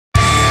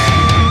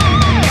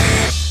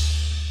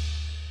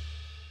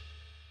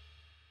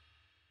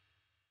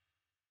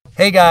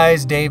Hey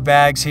guys, Dave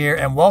Bags here,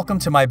 and welcome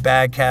to my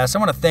Bagcast. I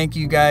want to thank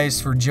you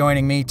guys for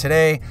joining me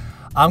today.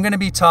 I'm going to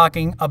be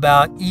talking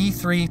about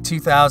E3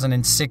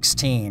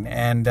 2016,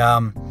 and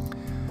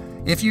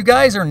if you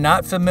guys are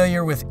not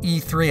familiar with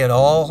E3 at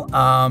all,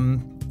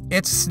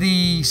 it's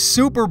the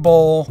Super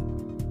Bowl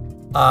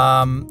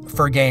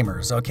for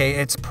gamers, okay?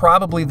 It's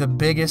probably the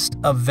biggest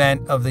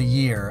event of the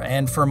year,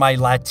 and for my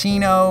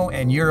Latino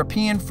and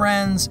European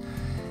friends,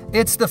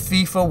 it's the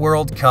FIFA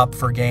World Cup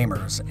for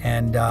gamers.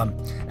 And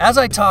as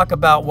I talk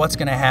about what's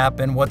going to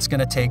happen, what's going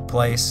to take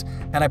place,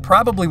 and I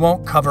probably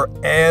won't cover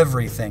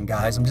everything,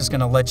 guys. I'm just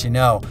going to let you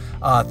know.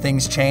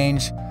 Things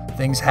change,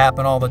 things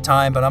happen all the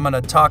time, but I'm going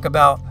to talk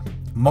about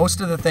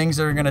most of the things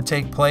that are going to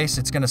take place.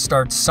 It's going to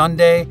start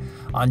Sunday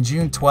on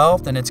June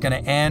 12th, and it's going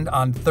to end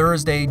on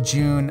Thursday,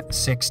 June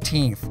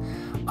 16th.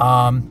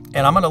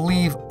 And I'm going to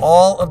leave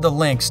all of the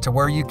links to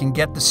where you can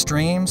get the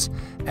streams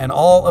and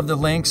all of the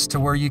links to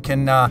where you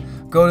can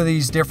go to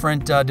these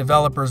different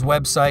developers'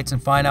 websites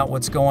and find out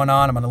what's going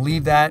on. I'm going to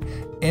leave that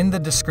in the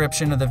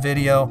description of the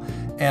video,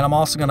 and I'm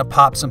also going to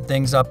pop some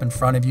things up in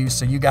front of you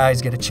so you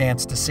guys get a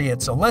chance to see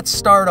it. So let's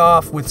start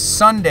off with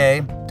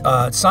Sunday,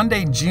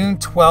 June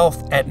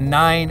 12th at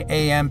 9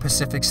 a.m.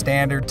 Pacific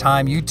Standard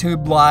Time.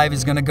 YouTube Live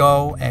is going to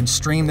go and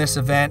stream this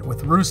event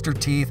with Rooster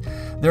Teeth.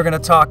 They're going to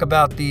talk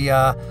about the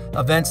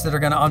events that are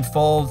going to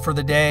unfold for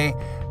the day,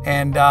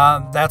 and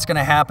that's going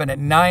to happen at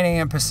 9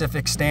 a.m.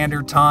 Pacific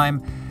Standard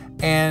Time,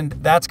 and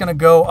that's going to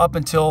go up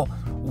until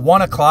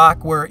 1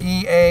 o'clock, where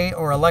EA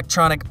or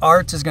Electronic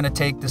Arts is going to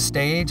take the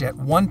stage at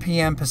 1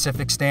 p.m.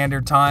 Pacific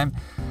Standard Time.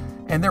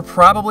 And they're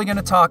probably going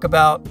to talk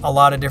about a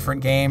lot of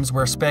different games.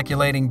 We're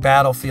speculating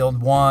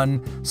Battlefield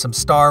 1, some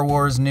Star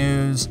Wars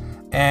news,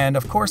 and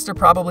of course they're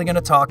probably going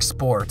to talk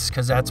sports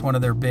because that's one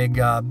of their big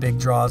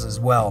draws as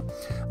well.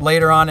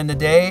 Later on in the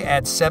day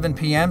at 7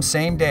 p.m.,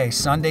 same day,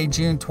 Sunday,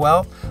 June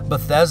 12th,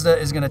 Bethesda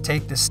is going to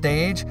take the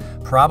stage.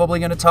 Probably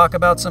going to talk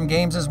about some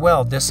games as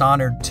well.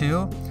 Dishonored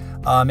 2,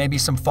 maybe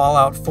some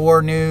Fallout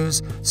 4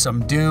 news,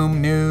 some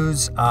Doom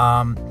news,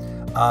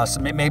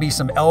 maybe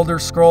some Elder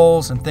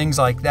Scrolls and things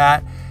like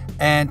that.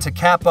 And to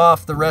cap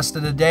off the rest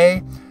of the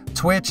day,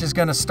 Twitch is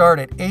going to start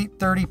at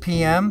 8:30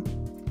 p.m.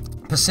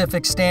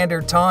 Pacific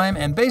Standard Time.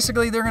 And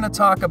basically, they're going to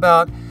talk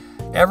about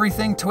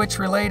everything Twitch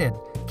related.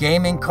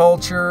 Gaming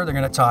culture, they're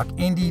going to talk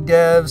indie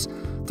devs,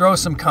 throw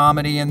some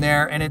comedy in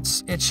there. And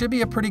it should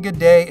be a pretty good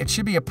day. It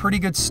should be a pretty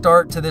good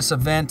start to this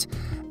event.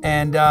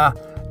 And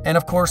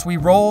of course, we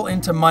roll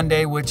into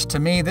Monday, which to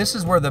me, this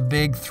is where the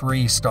big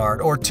 3 start,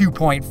 or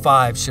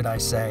 2.5, should I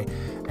say.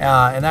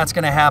 And that's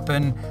going to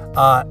happen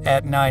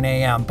at 9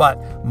 a.m.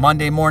 But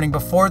Monday morning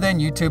before then,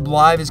 YouTube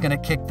Live is going to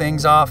kick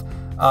things off.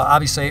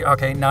 Obviously,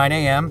 okay, 9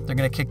 a.m. They're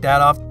going to kick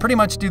that off. Pretty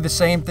much do the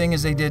same thing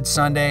as they did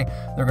Sunday.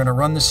 They're going to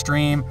run the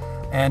stream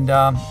and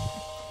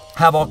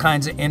have all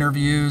kinds of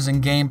interviews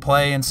and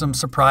gameplay and some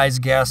surprise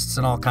guests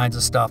and all kinds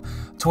of stuff.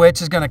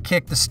 Twitch is going to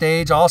kick the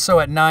stage also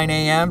at 9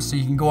 a.m. So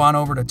you can go on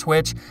over to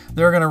Twitch.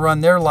 They're going to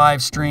run their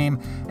live stream,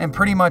 and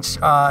pretty much,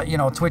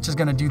 Twitch is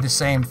going to do the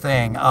same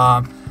thing.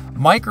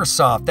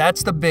 Microsoft,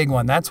 that's the big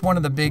one. That's one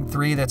of the big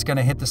 3 that's going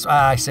to hit this.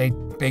 I say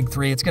big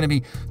 3. It's going to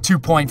be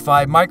 2.5.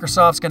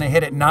 Microsoft's going to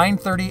hit at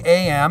 9:30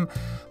 a.m.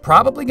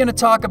 Probably going to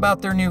talk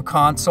about their new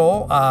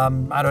console.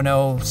 I don't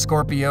know,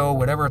 Scorpio,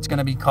 whatever it's going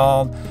to be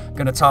called.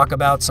 Going to talk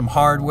about some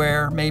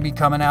hardware maybe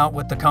coming out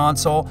with the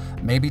console.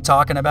 Maybe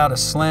talking about a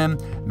Slim.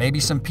 Maybe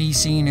some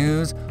PC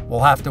news.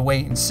 We'll have to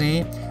wait and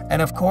see.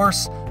 And of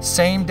course,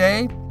 same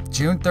day,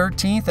 June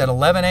 13th at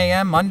 11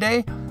 a.m.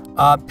 Monday,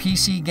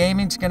 PC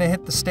Gaming's going to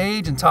hit the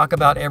stage and talk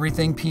about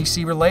everything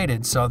PC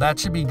related. So that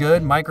should be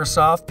good.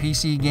 Microsoft,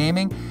 PC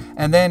Gaming.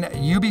 And then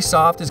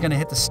Ubisoft is going to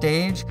hit the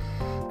stage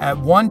at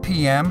 1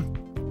 p.m.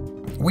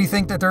 We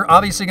think that they're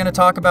obviously going to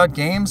talk about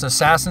games,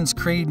 Assassin's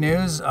Creed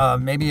news,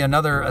 maybe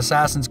another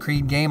Assassin's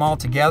Creed game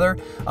altogether,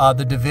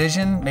 The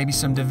Division, maybe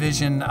some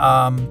Division,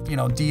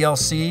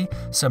 DLC,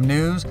 some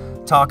news,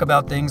 talk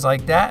about things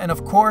like that. And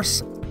of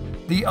course,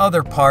 the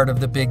other part of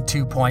the big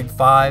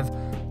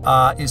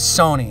 2.5 is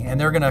Sony, and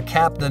they're going to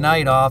cap the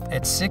night off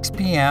at 6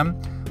 p.m.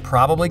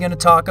 Probably going to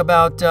talk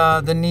about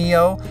the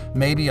Neo,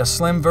 maybe a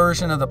slim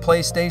version of the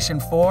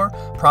PlayStation 4,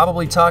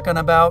 probably talking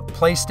about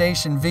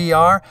PlayStation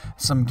VR,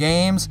 some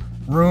games,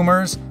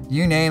 rumors,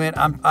 you name it.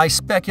 I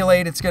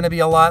speculate it's going to be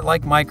a lot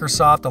like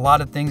Microsoft, a lot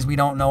of things we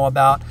don't know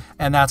about,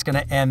 and that's going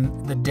to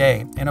end the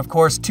day. And of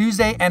course,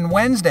 Tuesday and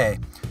Wednesday,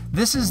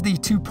 this is the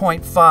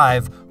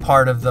 2.5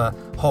 part of the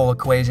whole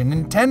equation.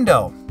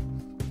 Nintendo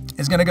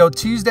is going to go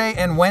Tuesday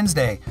and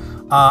Wednesday.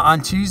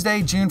 On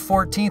Tuesday, June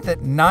 14th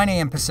at 9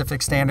 a.m.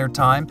 Pacific Standard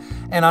Time,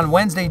 and on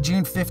Wednesday,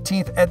 June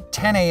 15th at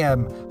 10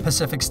 a.m.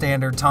 Pacific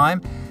Standard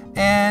Time.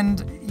 And,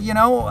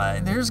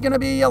 there's going to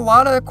be a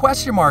lot of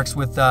question marks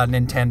with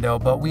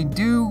Nintendo, but we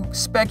do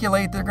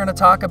speculate they're going to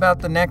talk about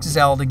the next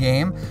Zelda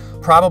game,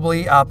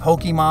 probably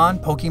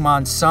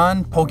Pokemon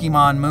Sun,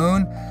 Pokemon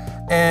Moon,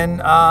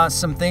 and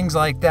some things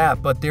like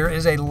that. But there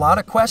is a lot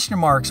of question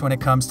marks when it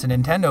comes to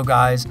Nintendo,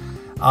 guys.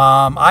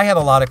 I have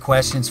a lot of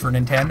questions for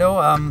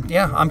Nintendo.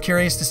 Yeah, I'm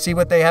curious to see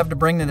what they have to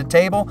bring to the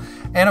table.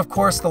 And of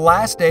course, the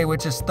last day,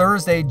 which is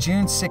Thursday,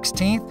 June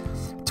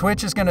 16th,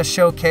 Twitch is going to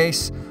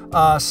showcase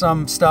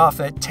some stuff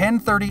at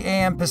 10:30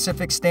 a.m.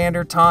 Pacific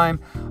Standard Time.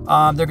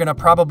 They're going to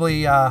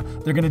probably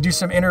they're going to do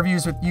some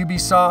interviews with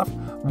Ubisoft,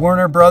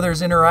 Warner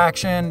Brothers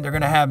Interaction. They're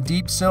going to have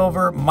Deep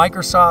Silver,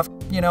 Microsoft.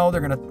 You know,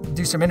 they're going to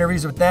do some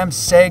interviews with them.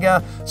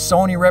 Sega,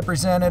 Sony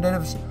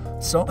representatives,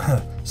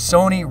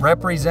 Sony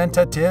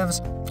representatives,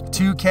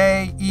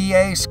 2K,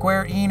 EA,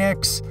 Square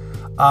Enix,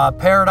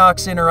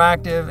 Paradox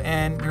Interactive,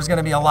 and there's going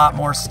to be a lot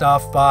more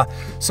stuff.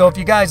 So if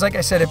you guys, like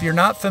I said, if you're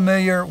not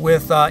familiar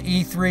with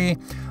E3,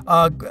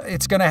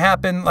 it's going to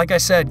happen, like I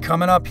said,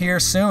 coming up here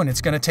soon.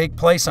 It's going to take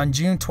place on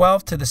June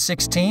 12th to the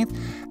 16th.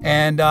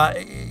 And,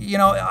 you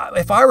know,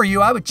 if I were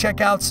you, I would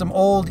check out some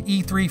old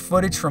E3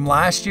 footage from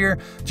last year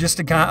just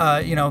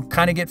to, you know,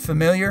 kind of get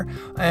familiar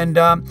and,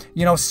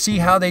 you know, see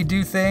how they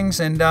do things.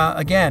 And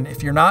again,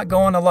 if you're not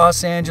going to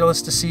Los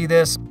Angeles to see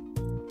this,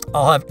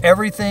 I'll have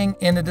everything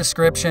in the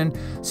description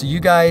so you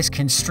guys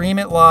can stream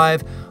it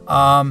live.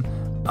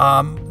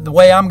 The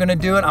way I'm going to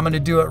do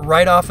it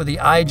right off of the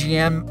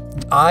IGN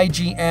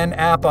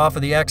app off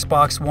of the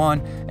Xbox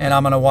One, and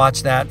I'm going to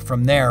watch that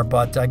from there.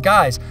 But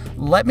guys,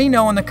 let me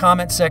know in the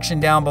comment section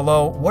down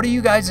below, what are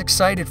you guys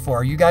excited for?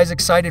 Are you guys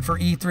excited for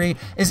E3?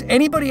 Is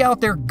anybody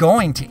out there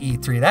going to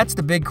E3? That's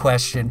the big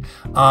question.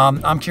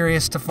 I'm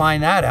curious to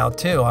find that out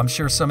too. I'm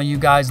sure some of you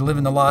guys live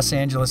in the Los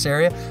Angeles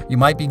area. You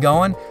might be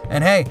going,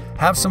 and hey,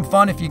 have some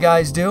fun if you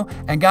guys do.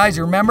 And guys,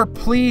 remember,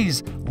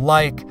 please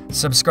like,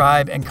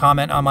 subscribe, and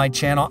comment on my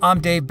channel.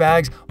 I'm Dave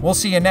Bags. We'll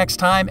see you next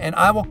time, and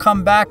I will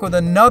come back with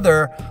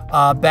another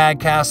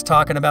Bagcast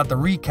talking about the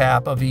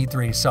recap of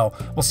E3. So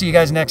we'll see you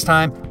guys next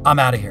time. I'm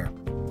out of here.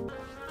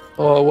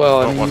 Oh,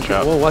 well, I mean, watch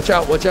out. Well, watch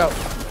out, watch out.